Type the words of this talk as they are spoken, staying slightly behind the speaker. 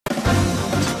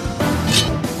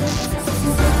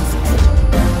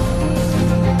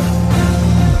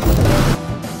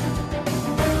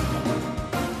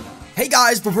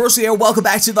guys, Professor here, welcome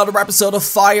back to another episode of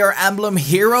Fire Emblem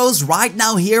Heroes. Right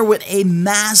now here with a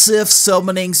massive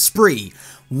summoning spree.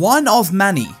 One of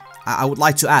many, I would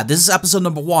like to add. This is episode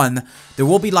number 1. There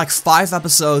will be like 5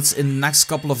 episodes in the next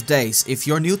couple of days. If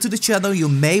you're new to the channel, you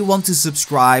may want to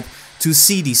subscribe to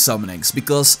see these summonings,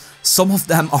 because some of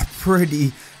them are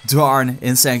pretty darn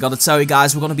insane. Gotta tell you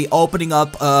guys, we're gonna be opening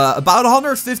up about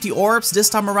 150 orbs this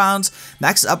time around.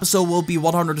 Next episode will be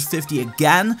 150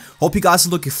 again. Hope you guys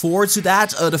are looking forward to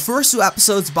that. The first 2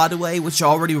 episodes, by the way, which I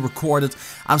already recorded,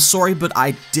 I'm sorry, but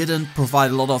I didn't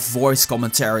provide a lot of voice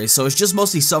commentary, so it's just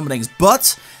mostly summonings.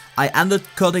 But I ended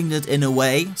cutting it in a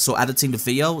way, so editing the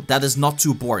video, that is not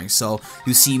too boring. So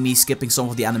you see me skipping some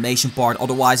of the animation part,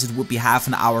 otherwise it would be half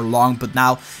an hour long, but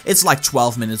now it's like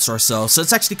 12 minutes or so. So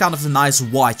it's actually kind of a nice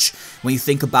watch when you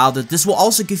think about it. This will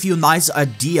also give you a nice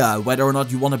idea whether or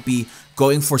not you want to be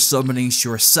going for summonings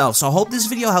yourself. So I hope this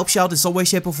video helps you out in some way,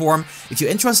 shape or form. If you're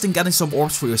interested in getting some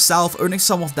orbs for yourself, earning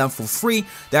some of them for free,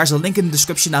 there's a link in the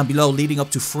description down below leading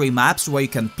up to free maps where you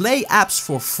can play apps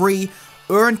for free,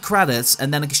 earn credits,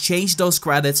 and then exchange those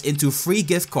credits into free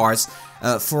gift cards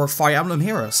for Fire Emblem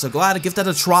Heroes. So go ahead and give that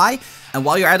a try. And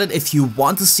while you're at it, if you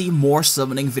want to see more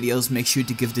summoning videos, make sure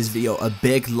to give this video a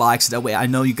big like, so that way I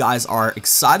know you guys are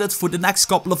excited for the next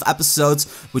couple of episodes,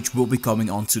 which will be coming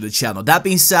onto the channel. That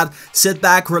being said, sit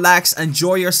back, relax,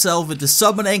 enjoy yourself with the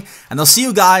summoning, and I'll see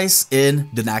you guys in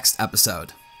the next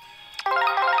episode.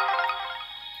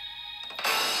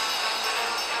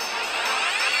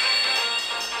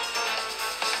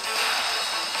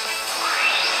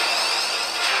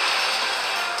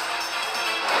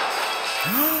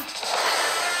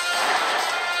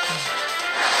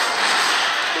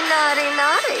 Naughty,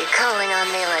 naughty, calling on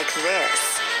me like this.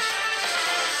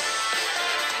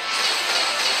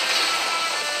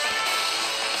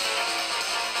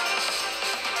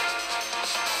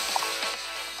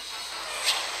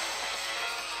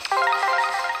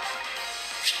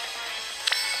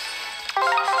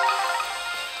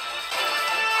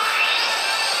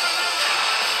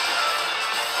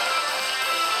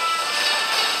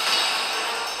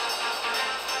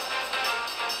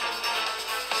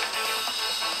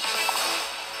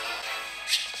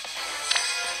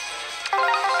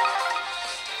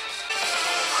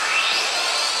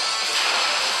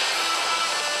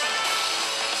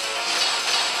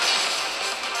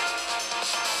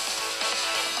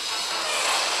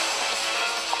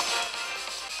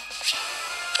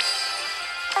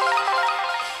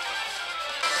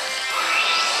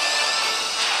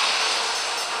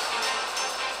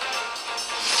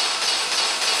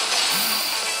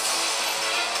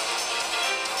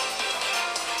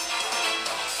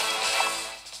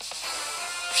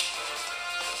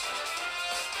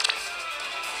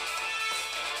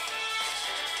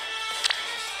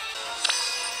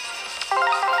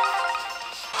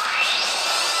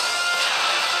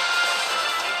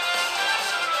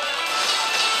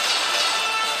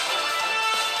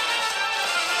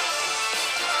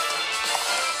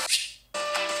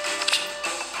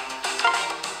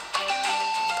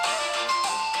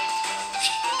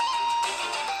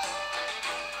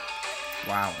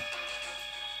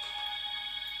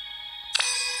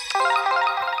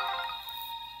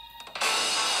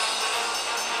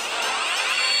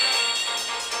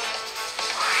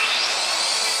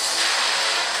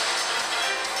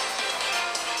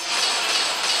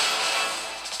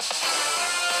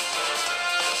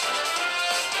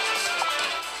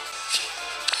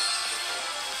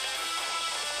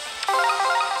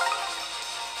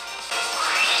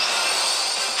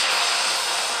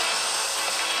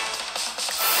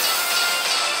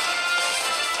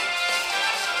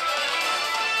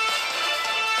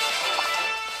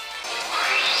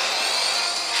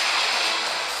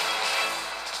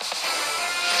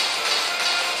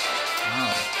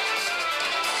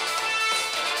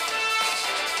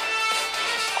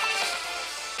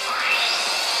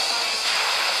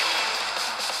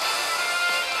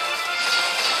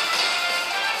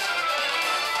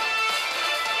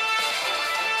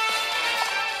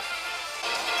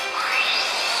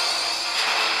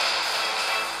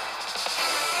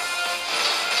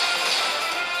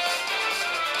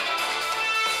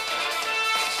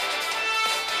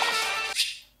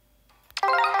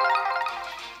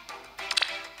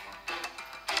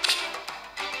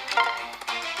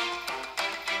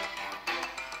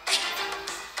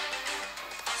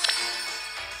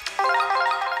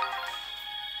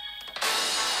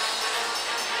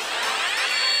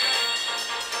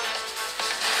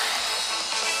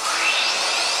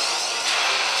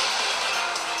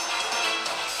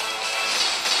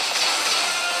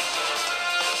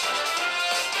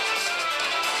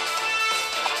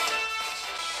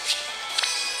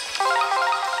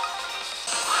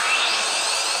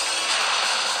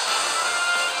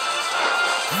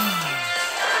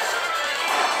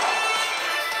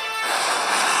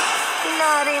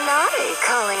 Naughty, naughty,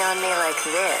 calling on me like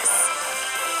this.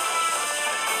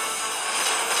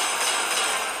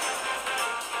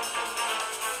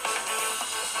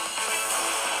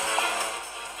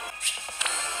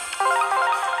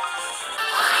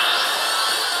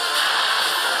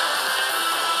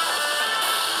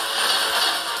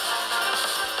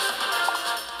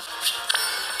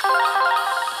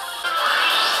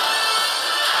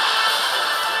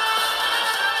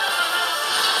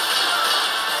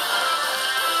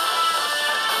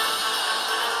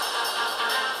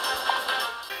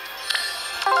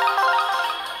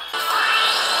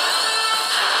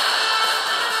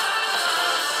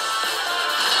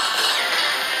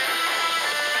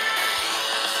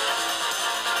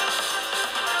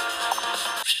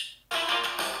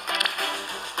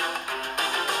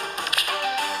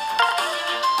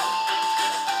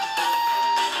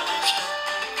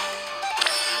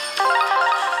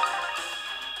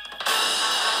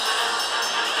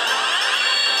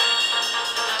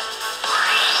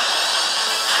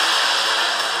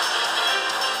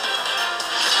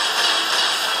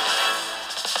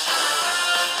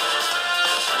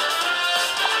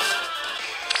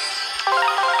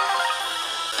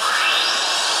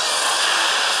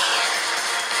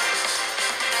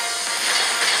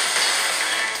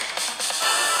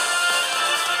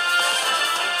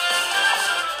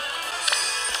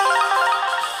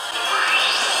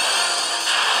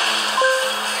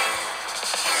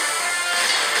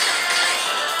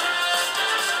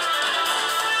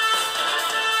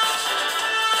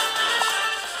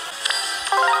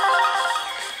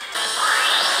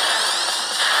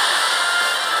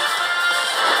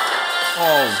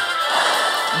 Oh,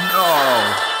 no.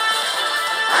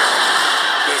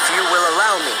 If you will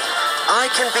allow me, I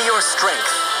can be your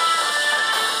strength.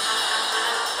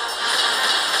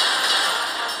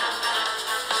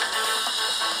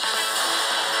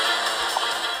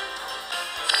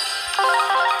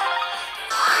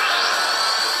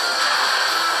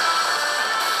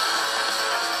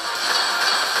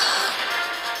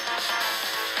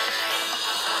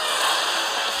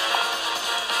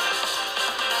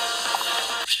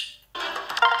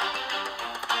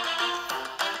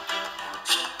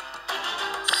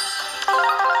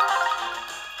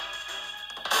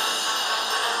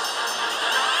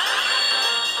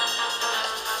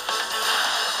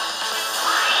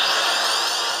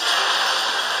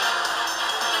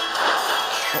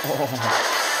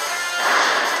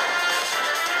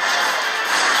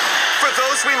 For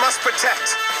those we must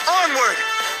protect, onward!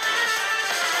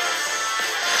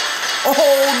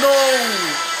 Oh no!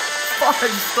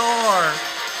 5-star!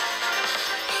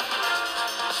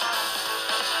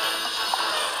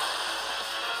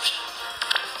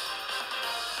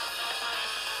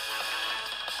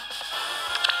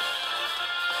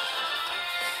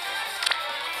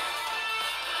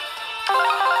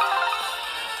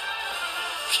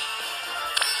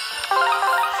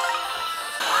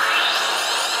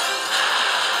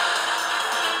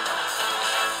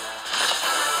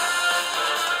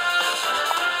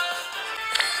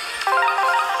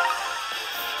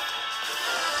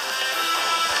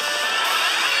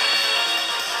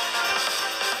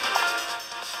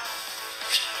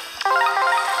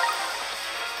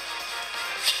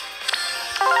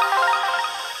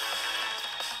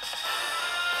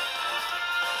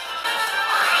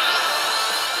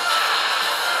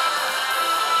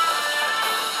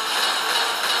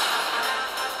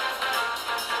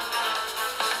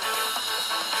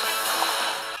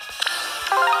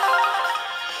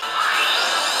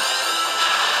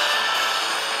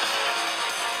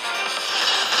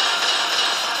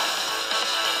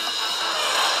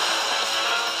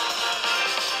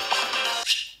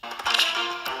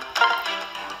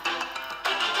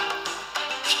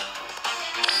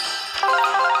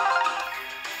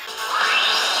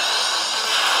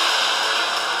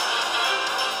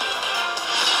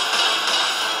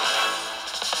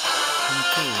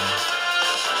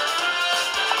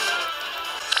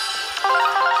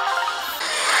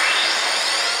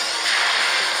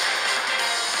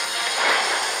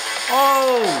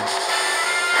 Oh!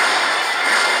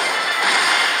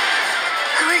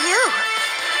 Who are you?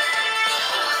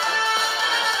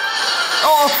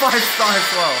 Oh, 5-star as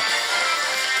well.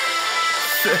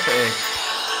 Sick.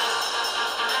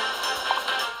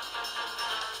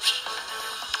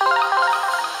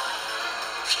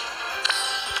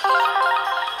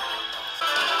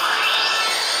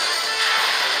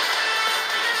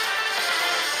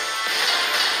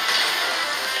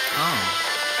 Oh.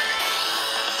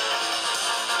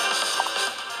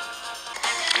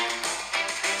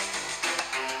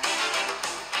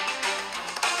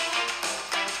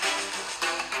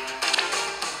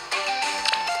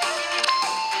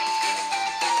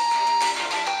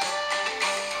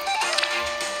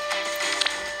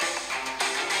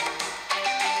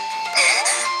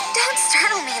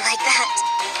 like that.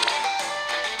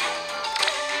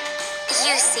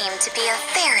 You seem to be a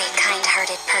very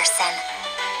kind-hearted person.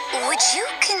 Would you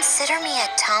consider me a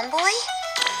tomboy?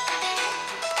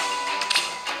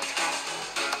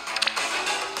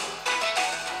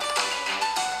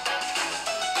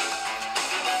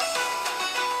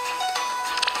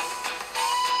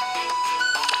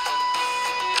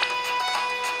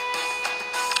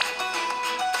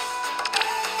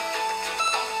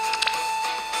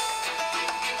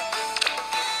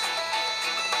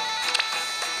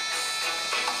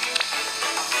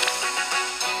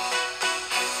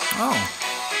 Oh.